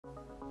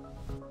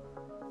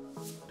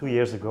2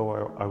 years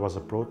ago, I was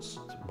approached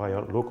by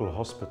a local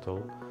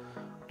hospital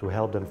to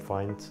help them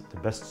find the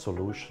best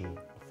solution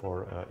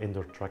for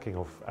indoor tracking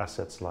of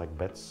assets like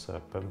beds,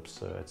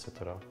 pumps,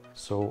 etc.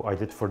 So I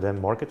did for them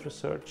market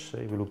research.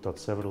 We looked at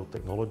several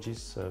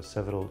technologies,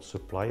 several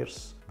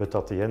suppliers. But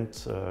at the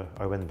end,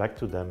 I went back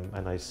to them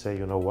and I say,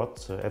 you know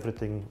what,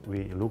 everything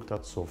we looked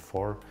at so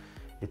far,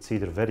 it's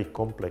either very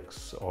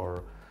complex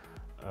or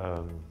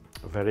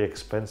very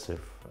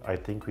expensive. I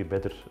think we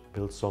better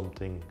build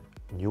something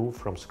new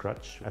from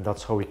scratch, and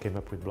that's how we came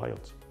up with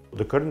Blyott.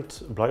 The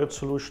current Blyott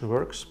solution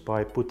works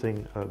by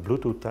putting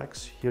Bluetooth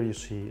tags. Here you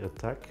see a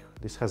tag.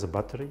 This has a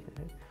battery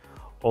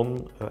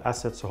on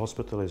assets a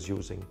hospital is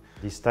using.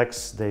 These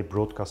tags, they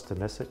broadcast a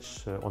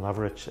message on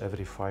average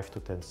every 5 to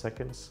 10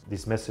 seconds.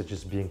 This message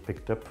is being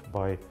picked up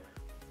by,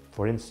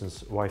 for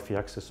instance, Wi-Fi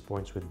access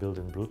points with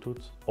built-in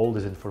Bluetooth. All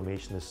this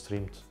information is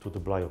streamed to the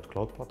Blyott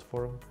cloud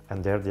platform,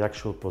 and there the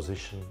actual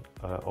position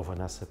of an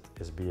asset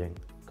is being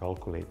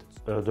calculated.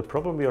 The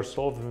problem we are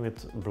solving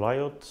with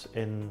Blyott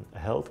in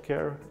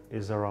healthcare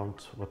is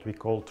around what we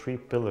call 3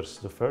 pillars.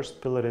 The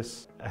first pillar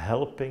is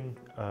helping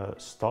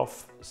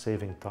staff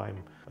saving time.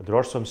 There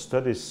are some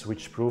studies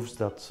which proves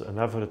that an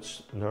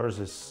average nurse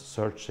is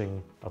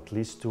searching at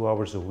least 2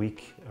 hours a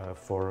week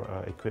for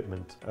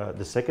equipment.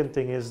 The second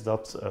thing is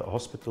that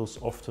hospitals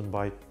often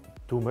buy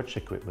too much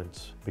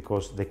equipment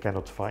because they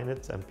cannot find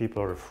it and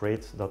people are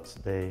afraid that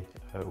they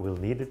will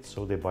need it,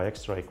 so they buy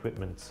extra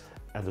equipment.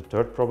 And the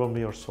third problem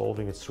we are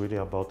solving is really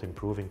about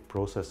improving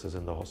processes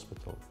in the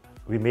hospital.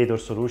 We made our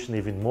solution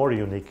even more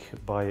unique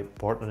by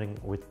partnering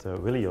with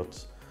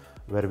Wiliot,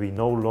 where we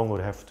no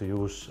longer have to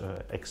use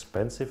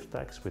expensive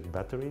tags with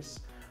batteries,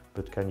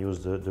 but can use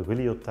the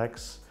Wiliot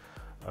tags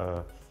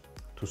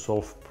to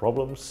solve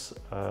problems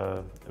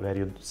where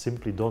you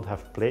simply don't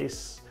have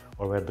place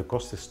or where the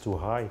cost is too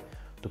high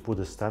to put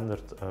a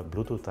standard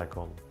Bluetooth tag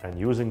on. And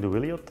using the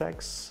Wiliot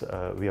tags,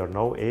 we are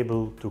now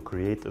able to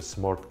create a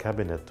smart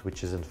cabinet,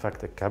 which is in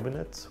fact a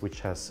cabinet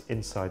which has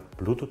inside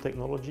Bluetooth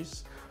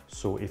technologies.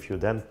 So if you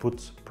then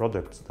put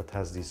products that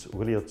has these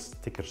Wiliot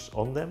stickers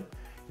on them,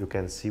 you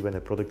can see when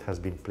a product has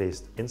been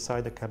placed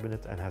inside a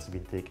cabinet and has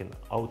been taken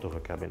out of a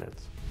cabinet.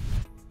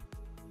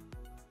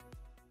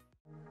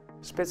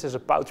 Spits is a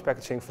pouch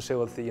packaging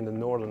facility in the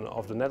northern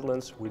of the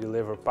Netherlands. We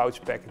deliver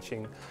pouch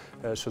packaging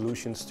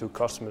solutions to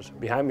customers.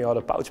 Behind me are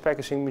the pouch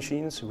packaging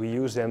machines. We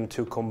use them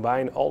to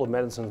combine all the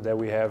medicines that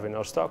we have in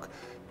our stock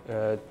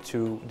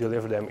to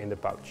deliver them in the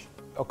pouch.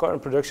 Our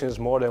current production is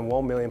more than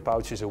 1 million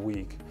pouches a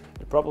week.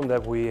 The problem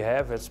that we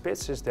have at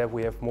Spits is that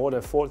we have more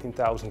than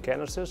 14,000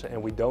 canisters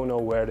and we don't know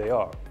where they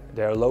are.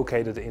 They are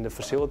located in the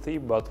facility,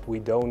 but we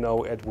don't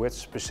know at which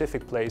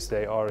specific place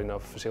they are in our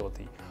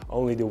facility.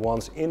 Only the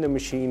ones in the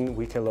machine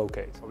we can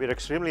locate. We're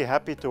extremely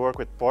happy to work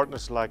with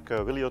partners like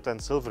Wiliot and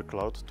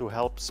Silvercloud to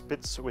help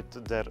Spits with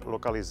their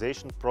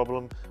localization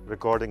problem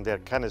regarding their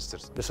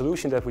canisters. The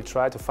solution that we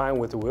try to find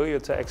with the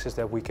Wiliot tags is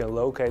that we can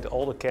locate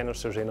all the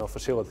canisters in our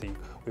facility.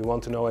 We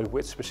want to know at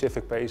which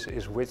specific place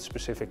is which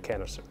specific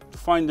canister. To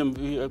find them,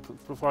 we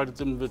provided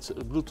them with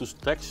Bluetooth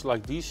tags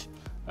like these,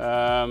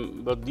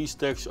 but these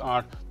tags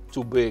are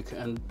too big,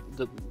 and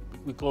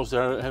because they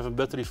have a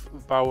battery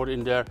power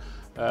in there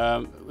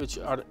which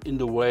are in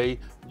the way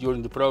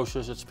during the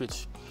process at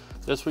Spits.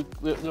 That's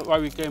why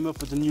we came up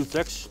with the new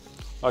tags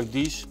like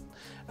these.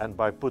 And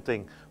by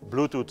putting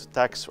Bluetooth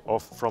tags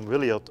from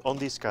Wiliot on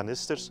these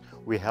canisters,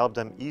 we help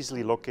them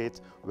easily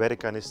locate where a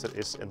canister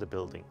is in the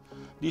building.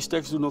 These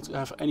tags do not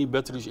have any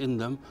batteries in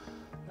them,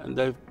 and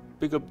they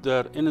pick up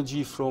their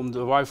energy from the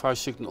Wi-Fi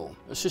signal.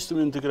 A system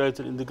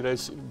integrator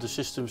integrates the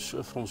systems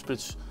from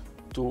Spits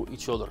to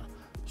each other.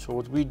 So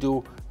what we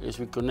do is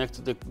we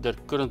connect their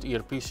current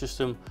ERP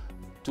system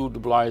to the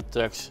Blyott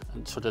tags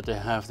so that they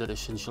have that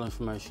essential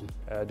information.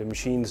 The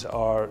machines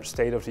are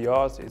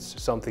state-of-the-art,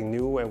 it's something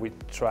new and we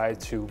try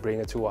to bring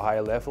it to a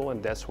higher level,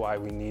 and that's why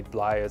we need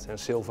Blyott and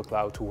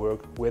Silvercloud to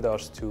work with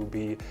us to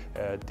be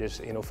this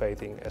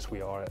innovating as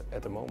we are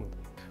at the moment.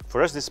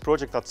 For us, this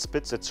project at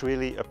Spits, it's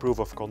really a proof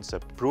of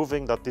concept,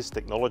 proving that this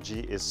technology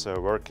is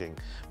working.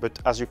 But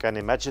as you can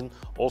imagine,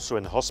 also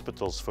in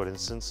hospitals, for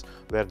instance,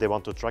 where they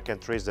want to track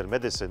and trace their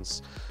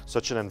medicines,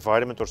 such an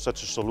environment or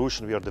such a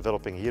solution we are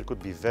developing here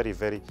could be very,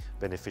 very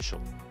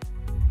beneficial.